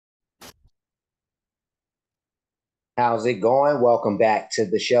How's it going? Welcome back to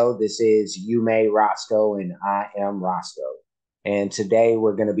the show. This is You May Roscoe, and I am Roscoe. And today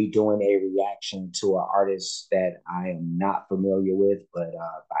we're going to be doing a reaction to an artist that I am not familiar with, but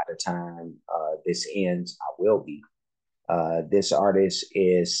by the time this ends, I will be. This artist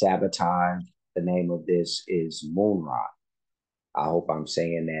is Sabotage. The name of this is Mun'Ra. I hope I'm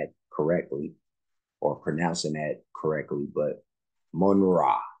saying that correctly or pronouncing that correctly, but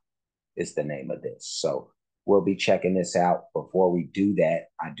Mun'Ra is the name of this. So we'll be checking this out. Before we do that,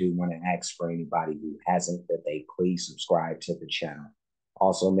 I do want to ask for anybody who hasn't that they please subscribe to the channel.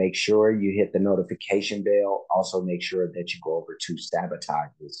 Also, make sure you hit the notification bell. Also, make sure that you go over to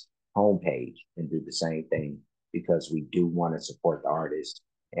Sabotage's homepage and do the same thing because we do want to support the artist.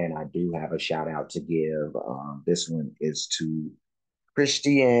 And I do have a shout out to give. This one is to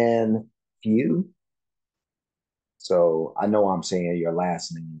Christiane Few. So I know I'm saying your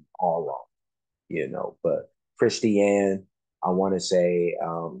last name all wrong, but Christiane, I want to say,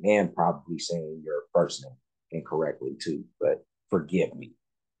 and probably saying your first name incorrectly too, but forgive me,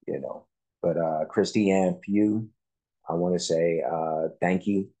 you know. But Christiane Few, I want to say thank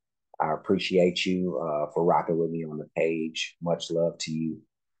you. I appreciate you for rocking with me on the page. Much love to you.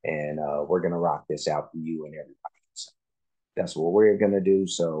 And we're going to rock this out for you and everybody. So that's what we're going to do.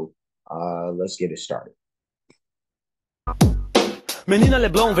 So let's get it started. Menina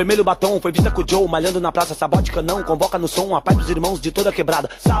Leblon, vermelho batom, foi vista com o Joe, malhando na praça, sabote canão, convoca no som, a paz dos irmãos de toda a quebrada.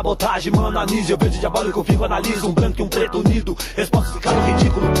 Sabotagem, mano, anise, eu vejo diabólico, fico, analiso, um branco e um preto unido, resposta ficando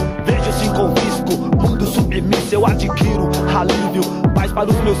ridículo, vejo assim com risco, mundo submisso, eu adquiro alívio, paz para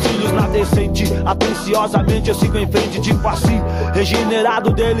os meus filhos na decente, atenciosamente eu sigo em frente, tipo assim,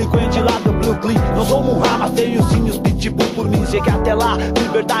 regenerado, delinquente lá do Brooklyn, não sou Mun'Ra, mas tenho sim os pitbull por mim, sei que até lá,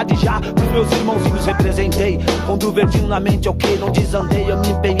 liberdade já, pros meus irmãozinhos representei, fundo verdinho na mente, ok, não diz andei, eu me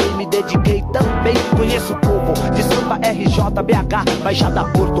empenhei, me dediquei também. Conheço o povo de samba, RJ, BH, Baixada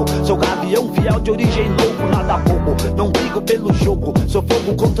Porto. Sou gavião fiel de origem louco, nada bobo. Não brigo pelo jogo, sou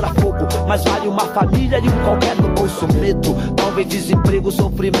fogo contra fogo. Mas vale uma família e um qualquer no bolso. Medo, talvez desemprego,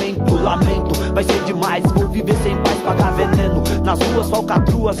 sofrimento, lamento. Vai ser demais, vou viver sem paz, pagar veneno. Nas ruas,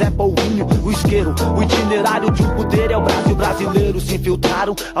 falcatruas, é polvinho, o isqueiro. O itinerário de um poder é o Brasil brasileiro. Se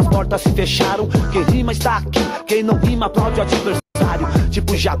infiltraram, as portas se fecharam. Quem rima está aqui, quem não rima aplaude o adversário.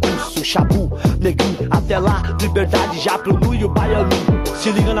 Tipo jagunço, chabu, neguinho, até lá, liberdade já pro Lu e o baianinho.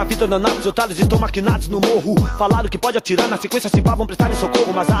 Se liga na fita danados, otários estão maquinados no morro. Falaram que pode atirar, na sequência se pá, vão prestar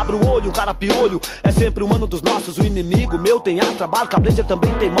socorro. Mas abra o olho, o cara piolho é sempre humano dos nossos. O inimigo meu tem ar, trabalho, cabreja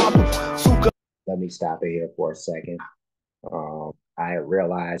também tem moto. Suca. Let me stop it here for a second. I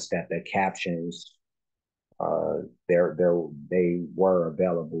realized that the captions, they were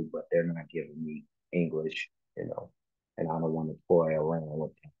available, but they're not giving me English, and I don't want to toy around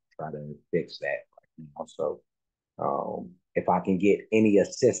with them, try to fix that right now. So if I can get any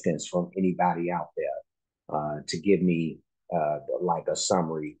assistance from anybody out there to give me like a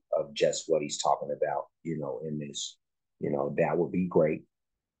summary of just what he's talking about, in this, that would be great.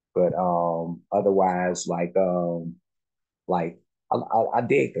 But otherwise, like I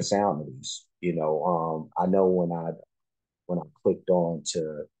dig the sound of these. I know when I clicked on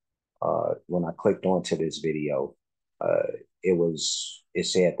to when I clicked onto this video, uh, it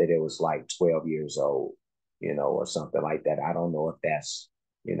said that it was like 12 years old, or something like that. I don't know if that's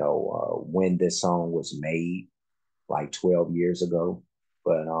when this song was made, like 12 years ago.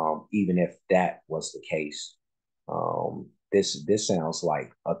 But even if that was the case, this sounds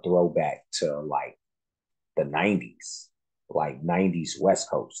like a throwback to like the 90s, like 90s West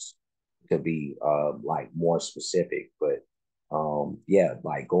Coast, to be like more specific. But yeah,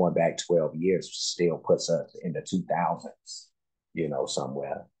 like going back 12 years still puts us in the 2000s,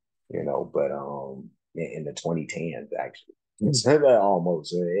 somewhere, but in the 2010s actually.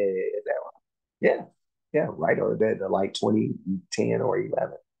 Almost is that right? Yeah, yeah, right, or that like 2010 or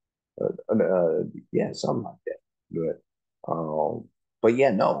 11. Yeah, something like that. Good. But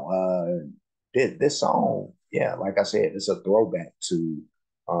yeah, no, this song, yeah, like I said, it's a throwback to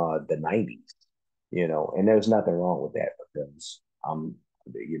the 90s, and there's nothing wrong with that because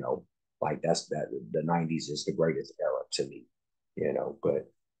you know, like that the 90s is the greatest era to me,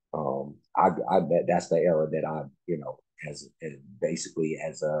 but I bet that's the era that I, as basically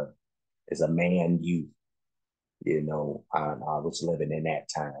as a man youth, I was living in that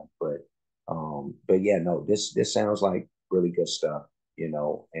time. But yeah, no, this sounds like really good stuff, and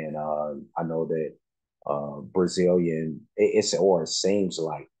I know that it's or it seems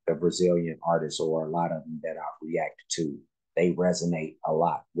like the Brazilian artists or a lot of them that I've reacted to, they resonate a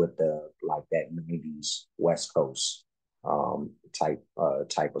lot with the like that 90s West Coast type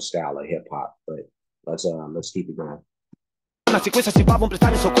of style of hip hop. But let's keep it going. Na sequência se vão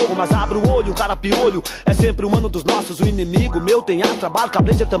prestar socorro, mas abra o olho, um cara piolho é sempre humano dos nossos, o inimigo meu tem ar, trabalho,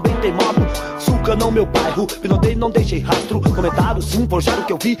 cabreja também tem modo. Suca não meu bairro, pilotei não deixei rastro. Comentário sim, forjaram o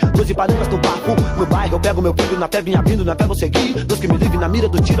que eu vi, 12 barangas no bafo. No bairro eu pego meu filho, na fé vinha vindo, na fé vou seguir. Deus que me livre na mira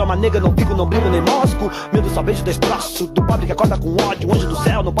do tiro, uma nega não fico, não brigo nem mosco. Medo só vejo destroço, do pobre que acorda com ódio. Um anjo do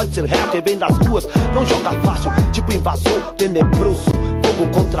céu não pode ser réu, quem vem das ruas não joga fácil, tipo invasor, tenebroso.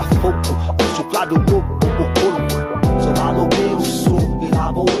 Fogo contra fogo, o chuflado louco, o corpo. Sou maloqueiro, sou, e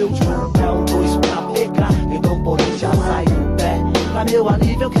lá vou eu de um dois pra pegar. Então por isso já sai do pé. Pra meu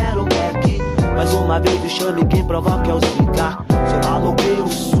alívio eu quero um back. Mais uma vez me chame quem provoca é o Zika. Sou maloqueiro,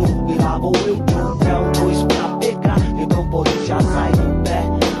 sou, e lá vou eu de um dois pra pegar. Então por isso já sai do pé.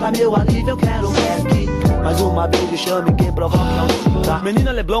 Pra meu alívio eu quero um back. Mais uma vez me chame quem provoca é o Zika.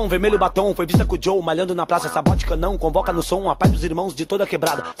 Menina Leblon, vermelho batom, foi vista com o Joe, malhando na praça, Sabotage não, convoca no som, a paz dos irmãos de toda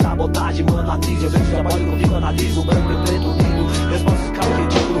quebrada. Sabotage, mano, anise, eu vejo trabalho comigo, analiso, branco e preto, lindo, resposta cara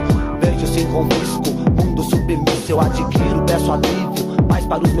ridículo, vejo sem confisco, mundo submisso, eu adquiro, peço alívio, paz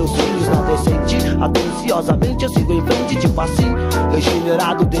para os meus filhos, na decente, atenciosamente eu sigo em frente, tipo assim,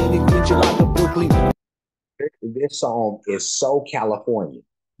 regenerado, delinquente lá do Brooklyn. This song is so California.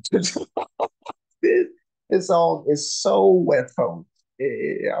 This song is so West Coast.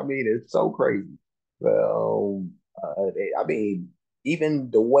 I mean, it's so crazy. I mean, even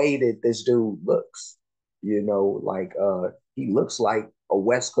the way that this dude looks, like he looks like a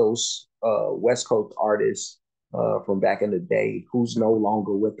West Coast artist from back in the day who's no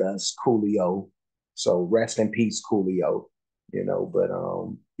longer with us, Coolio. So rest in peace, Coolio. But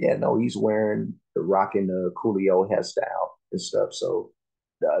yeah, no, he's rocking the Coolio hairstyle and stuff. So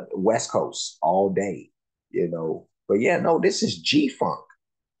the West Coast all day. But yeah, no, this is G-Funk.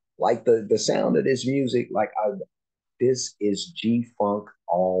 Like the sound of this music, this is G-Funk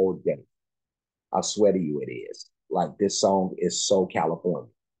all day. I swear to you it is. Like this song is so California.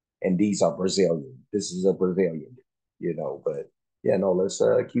 And these are Brazilian. This is a Brazilian, but yeah, no, let's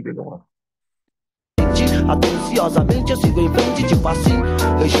keep it going. Atenciosamente eu sigo em frente, tipo assim,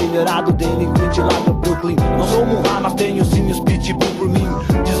 regenerado, delinquente lá do Brooklyn. Não sou Mun'Ra, mas tenho sim os pitbull por mim.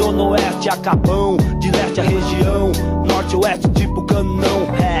 De zona oeste a Capão, de leste a região, norte oeste tipo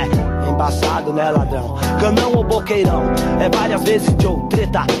canão. Embaçado né ladrão, canão ou boqueirão. Várias vezes Joe,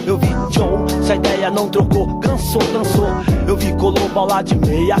 treta, eu vi Joe, se a ideia não trocou, cansou. Eu vi colou bola de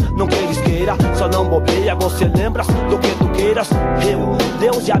meia, não queira, só não bobeia. Você lembra do que tu queiras? Eu,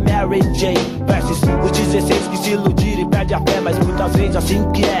 Deus e a Mary Jane versus os 16 que se iludiram e perde a fé. Mas muitas vezes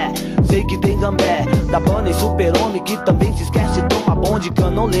assim que é, sei que tem gambé da banda e super-homem que também se esquece. Toma bonde,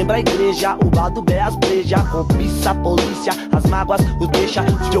 canão, lembra a igreja, o lado B, as breja, cobiça, polícia, as mágoas, os deixa.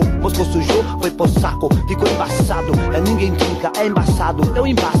 Joe, moscou, sujou, foi pro saco, ficou embaçado. Ninguém trinca, é embaçado, eu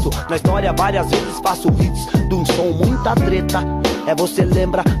embaço. Na história várias vezes faço hits de um som, muita treta. Você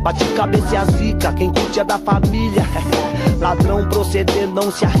lembra, bate cabeça e a zica, quem curte é da família. Ladrão proceder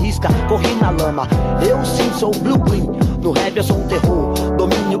não se arrisca, corri na lama. Eu sim sou Brooklyn, no rap eu sou um terror.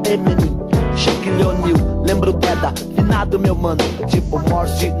 Domínio Eminem, Shake Leonil, lembro Deda, finado meu mano. Tipo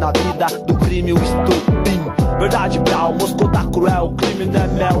morte na vida do crime, o estupim. Verdade Brau, Moscou tá cruel, crime não é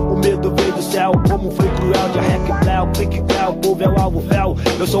mel, o medo veio do céu, como foi cruel, de rec Bléu, clique Bléu, povo é o alvo véu.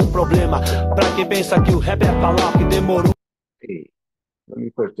 Eu sou um problema, pra quem pensa que o rap é falar que demorou. Hey, let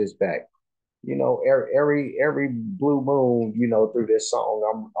me put this back. Every blue moon, through this song,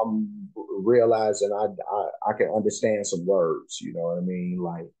 I'm realizing I can understand some words. You know what I mean?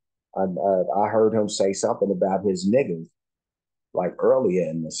 Like I heard him say something about his niggas, like earlier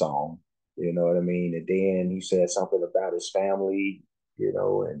in the song. You know what I mean? And then he said something about his family.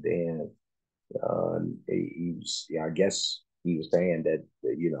 And then he was, I guess he was saying that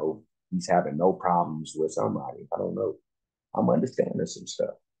he's having no problems with somebody. I don't know. I'm understanding some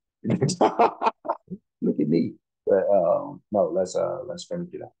stuff. Look at me. But no, let's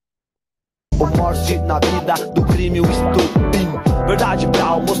finish it up. Morte na vida do crime, o estupim. Verdade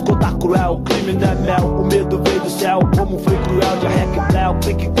Brau, Moscou tá cruel, crime não é mel, o medo veio do céu, como foi cruel, de rec Bléu,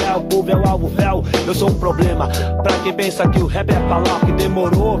 clique Bléu, povo é o alvo véu. Eu sou um problema, pra quem pensa que o rap é falar que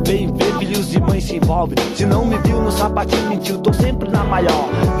demorou, vem ver, filhos e mães se envolvem. Se não me viu no sapatinho, mentiu, tô sempre na maior.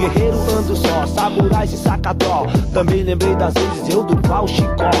 Guerreiro ando só, samurais e sacadó. Também lembrei das vezes eu do pau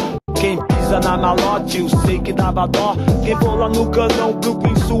chicó. Quem pisa na malote, eu sei que dava dó. Quem for lá no canão,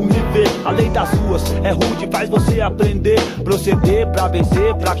 Brooklyn Sul me vê. A lei das ruas é rude, faz você aprender. Proceder pra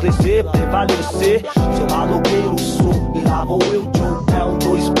vencer, pra crescer, prevalecer. Seu maloqueiro sou, e lá vou eu, Joe.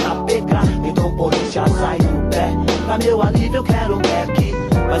 Dois pra pegar, então polícia sai do pé. Pra meu alívio eu quero um back.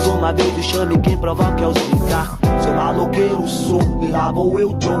 Mais uma vez o chame, quem provoca é o Zika. Seu maloqueiro sou, e lá vou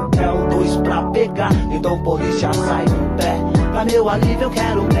eu, John. É um dois pra pegar, então polícia sai do pé. Pra meu alívio eu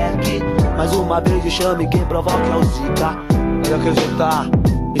quero Mac. Mais uma vez o chame, quem provoca é o Zika. E acreditar,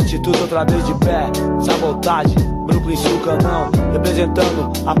 Instituto outra vez de pé. Sabotage, Brooklyn Sul Canão.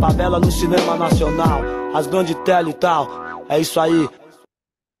 Representando a favela no cinema nacional. As grandes tela e tal, é isso aí.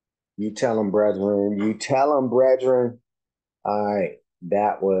 You tell them, brethren. You tell them, brethren. All right,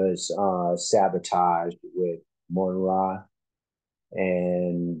 that was Sabotage with Mun'Ra,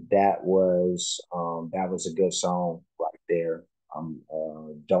 and that was a good song right there.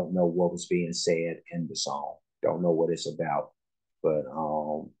 Don't know what was being said in the song. Don't know what it's about, but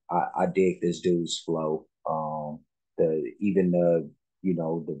I dig this dude's flow. The even the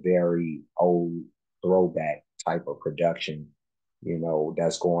the very old throwback type of production,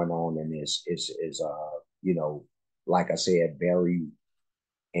 that's going on in this is like I said, very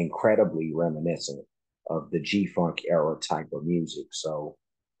incredibly reminiscent of the G Funk era type of music. So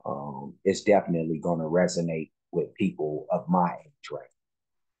it's definitely going to resonate with people of my age range,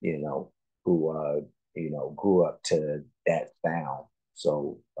 you know, who grew up to that sound.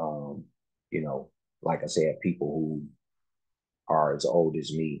 So you know, like I said, people who are as old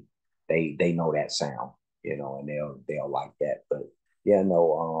as me, they know that sound, and they'll like that. But yeah,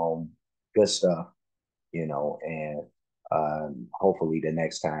 no, good stuff, and hopefully the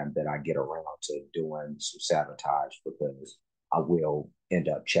next time that I get around to doing some Sabotage, because I will end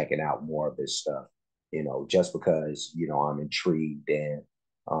up checking out more of this stuff, just because, I'm intrigued, and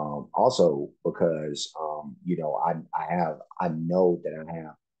also because, I know that I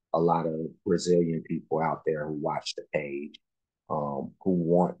have a lot of Brazilian people out there who watch the page, who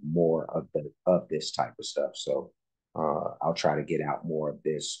want more of this type of stuff. So I'll try to get out more of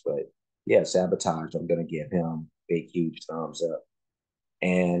this. But yeah, Sabotage, I'm gonna give him big, huge thumbs up.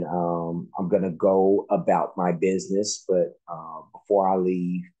 And I'm gonna go about my business. But before I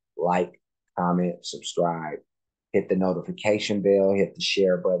leave, like, comment, subscribe, hit the notification bell, hit the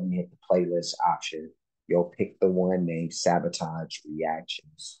share button, hit the playlist option. You'll pick the one named Sabotage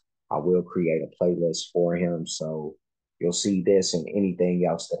Reactions. I will create a playlist for him. So you'll see this and anything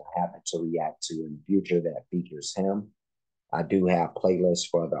else that I happen to react to in the future that features him. I do have playlists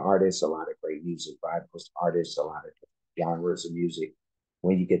for the artists, a lot of great music by those artists, a lot of genres of music.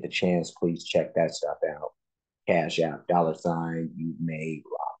 When you get the chance, please check that stuff out. Cash App, $ you made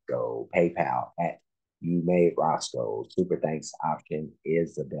Roscoe, PayPal at you made Roscoe. Super thanks option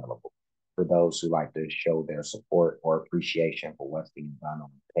is available for those who like to show their support or appreciation for what's being done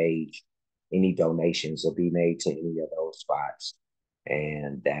on the page. Any donations will be made to any of those spots.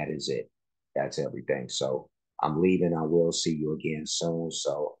 And that is it. That's everything. So I'm leaving. I will see you again soon.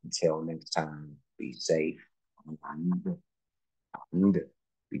 So until next time, be safe.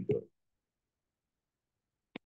 Be good.